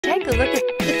a look at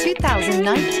the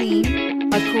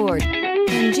 2019 Accord.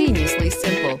 Ingeniously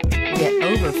simple, yet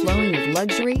overflowing with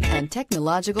luxury and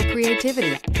technological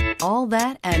creativity. All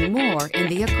that and more in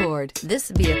the Accord. This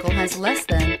vehicle has less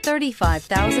than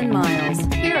 35,000 miles.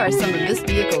 Here are some of this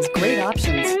vehicle's great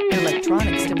options: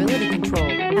 electronic stability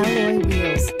control, alloy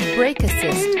wheels, brake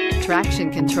assist,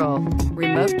 traction control,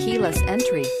 remote keyless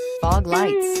entry, fog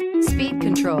lights, speed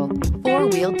control,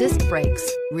 four-wheel disc brakes,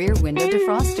 rear window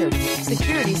defroster,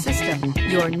 security system.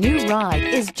 Your new ride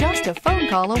is just a phone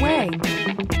call away.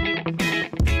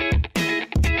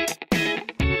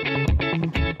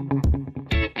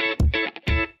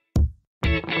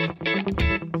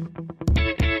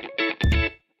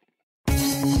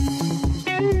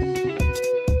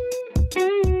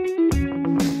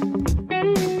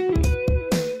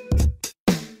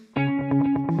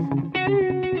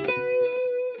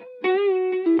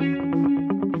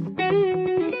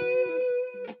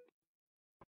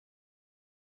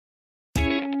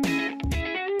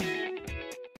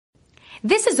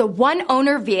 This is a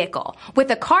one-owner vehicle with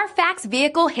a Carfax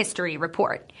Vehicle History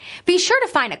Report. Be sure to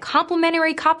find a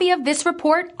complimentary copy of this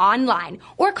report online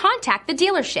or contact the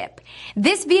dealership.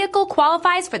 This vehicle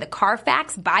qualifies for the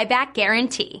Carfax Buyback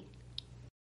Guarantee.